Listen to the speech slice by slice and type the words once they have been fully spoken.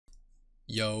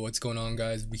Yo, what's going on,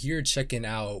 guys? We're here checking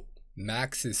out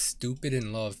Max's Stupid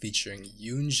in Love featuring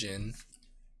YUNJIN.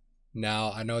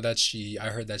 Now, I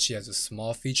heard that she has a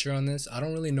small feature on this. I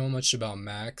don't really know much about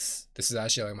Max. This is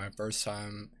actually like my first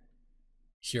time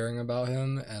hearing about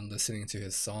him and listening to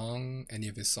any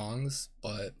of his songs,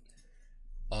 but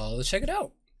let's check it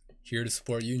out. Here to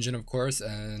support YUNJIN, of course,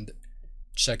 and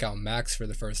check out Max for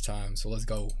the first time. So let's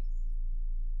go.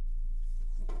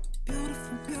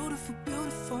 Beautiful, beautiful,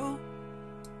 beautiful.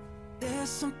 There's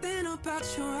something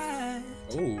about your eyes.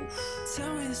 Oh.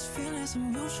 Tell me this feeling's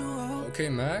unusual. Okay,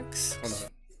 Max.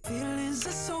 Hold on. Feelings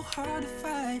are so hard to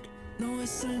fight. No,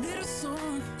 it's a little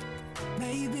soon,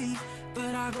 maybe,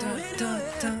 but I go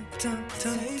anywhere.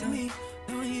 Take me.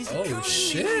 No, Oh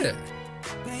shit.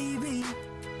 Baby,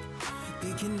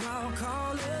 we can all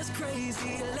call us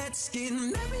crazy. Let's get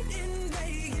married in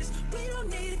Vegas. We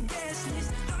don't need a guest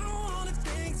list. I don't wanna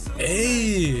think so.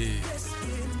 Hey.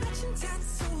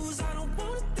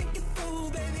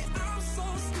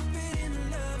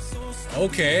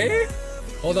 Okay.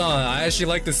 Hold on, I actually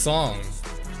like this song.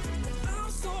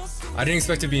 I didn't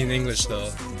expect it to be in English though.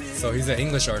 So he's an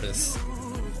English artist.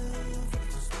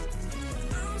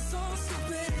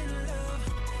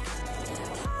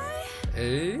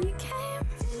 Hey.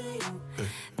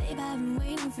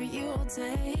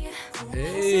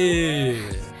 Hey.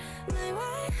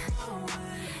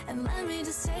 And let me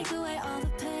just take away all the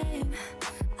pain.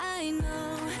 I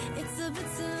know it's a bit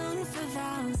soon for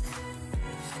vows.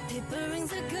 Paper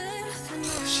rings are good for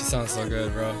now. She sounds so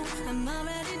good, bro. I'm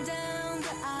already down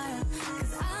the aisle,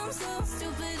 'cause I'm so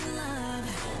stupid in love.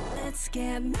 Let's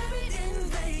get married in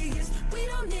Vegas. We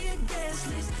don't need a guest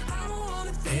list. I don't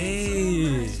wanna think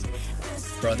Hey.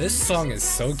 Bro, this song is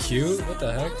so cute. What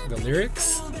the heck? The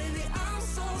lyrics? baby, I'm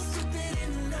so stupid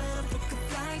in love. Book a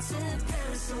flight to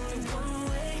Paris only one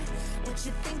way. What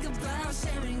you think about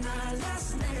sharing our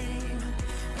last name?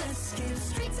 Let's get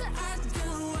straight to I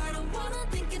do. I don't wanna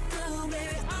think it through,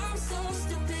 baby. I'm so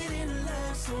stupid in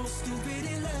love, so stupid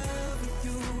in love with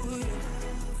you.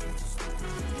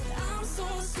 I'm so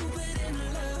stupid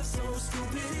in love, so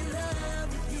stupid in love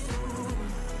with you.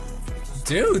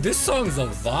 Dude, this song's a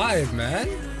vibe, man.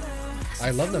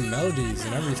 I love the melodies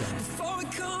and everything. Before we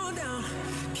calm down,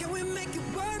 can we make it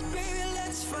work, baby?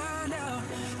 Let's find out.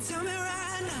 Tell me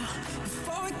right now.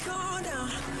 Before we calm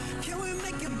down, can we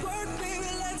make it work, baby?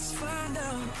 Let's find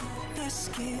out. Let's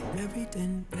get married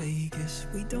in Vegas.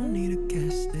 We don't need a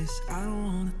guest list. I don't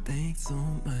wanna think so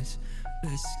much.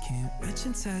 Let's get rich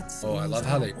and tattoos. Oh, I love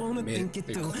how they wanna made think it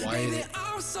through. quiet. Baby,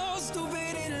 I'm so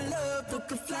stupid in love.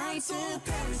 Book a flight to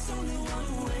Paris only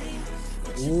one way.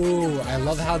 Ooh, I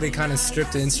love how they kind of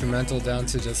stripped the instrumental down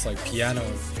to just like piano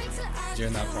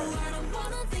during that part.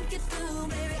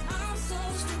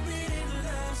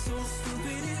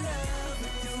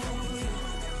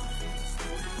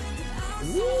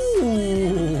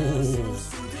 Ooh.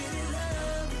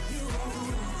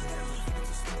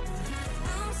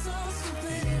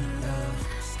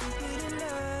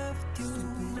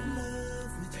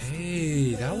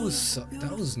 Hey, that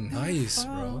was nice,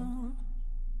 bro.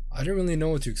 I didn't really know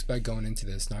what to expect going into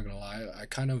this, not gonna lie. I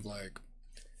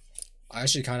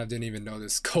actually kind of didn't even know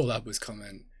this collab was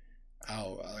coming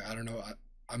out. I don't know,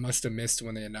 I must have missed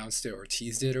when they announced it or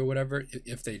teased it or whatever,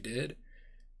 if they did.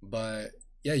 But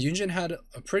yeah, YUNJIN had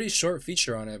a pretty short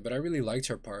feature on it, but I really liked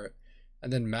her part.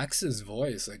 And then Max's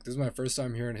voice, like this is my first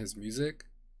time hearing his music.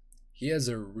 He has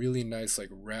a really nice like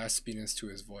raspiness to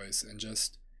his voice, and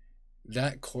just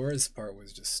that chorus part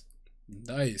was just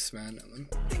nice, man.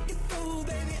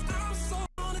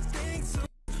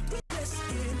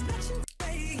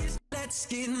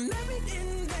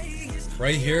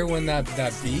 Right here when that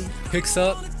beat picks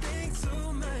up,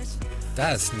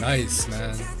 that's nice,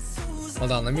 man.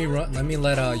 Hold on, let me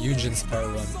let YUNJIN's part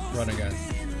run again.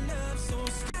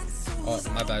 Oh,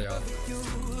 my bad, y'all.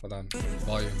 Hold on,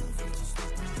 volume.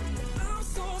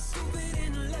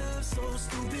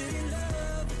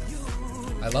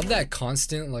 I love that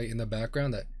constant, like in the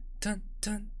background, that dun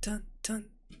dun dun dun.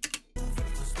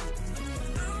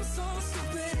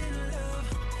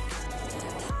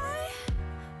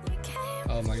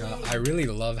 Oh my god, I really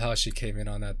love how she came in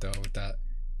on that though, with that.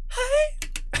 Hi.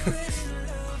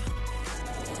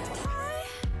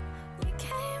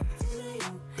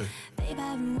 Babe,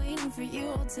 I've been waiting for you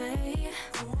all day.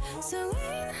 So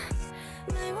lean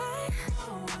my way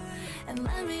and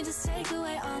let me just take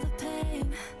away all the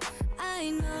pain.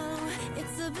 I know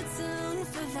it's a bit soon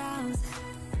for vows.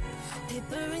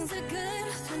 Paper rings are good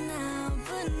for now,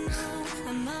 but no,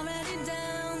 I'm already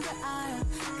down the aisle,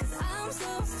 'cause I'm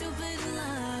so stupid in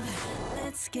love.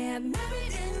 Let's Let's get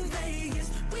married in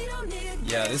Vegas. We don't need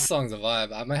Yeah, this song's a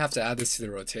vibe. I might have to add this to the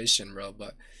rotation, bro.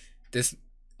 But this,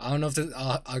 I don't know if this.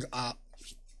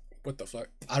 What the fuck?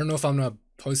 I don't know if I'm gonna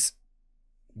post.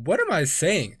 What am I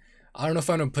saying? I don't know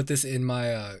if I'm gonna put this in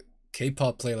my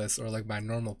K-pop playlist or like my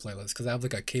normal playlist, because I have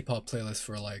like a K-pop playlist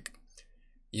for like,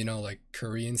 you know, like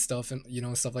Korean stuff and you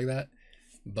know stuff like that.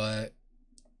 But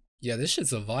yeah, this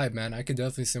shit's a vibe, man. I could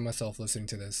definitely see myself listening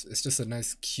to this. It's just a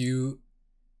nice, cute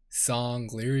song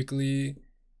lyrically.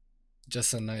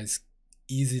 Just a nice,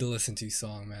 easy to listen to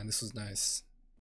song, man. This was nice.